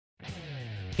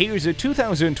Here's a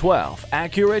 2012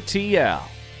 Acura TL.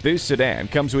 This sedan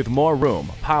comes with more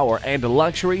room, power, and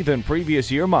luxury than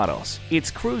previous year models. Its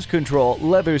cruise control,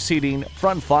 leather seating,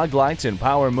 front fog lights, and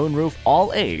power moonroof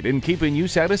all aid in keeping you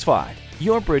satisfied.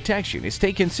 Your protection is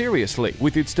taken seriously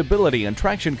with its stability and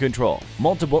traction control,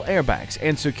 multiple airbags,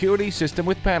 and security system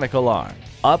with panic alarm.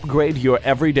 Upgrade your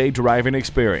everyday driving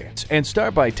experience and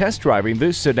start by test driving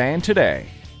this sedan today.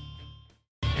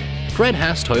 Fred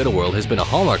Haas Toyota World has been a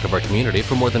hallmark of our community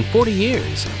for more than 40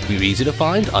 years. We're easy to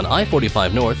find on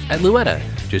I-45 North at Louetta,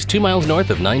 just 2 miles north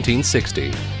of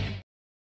 1960.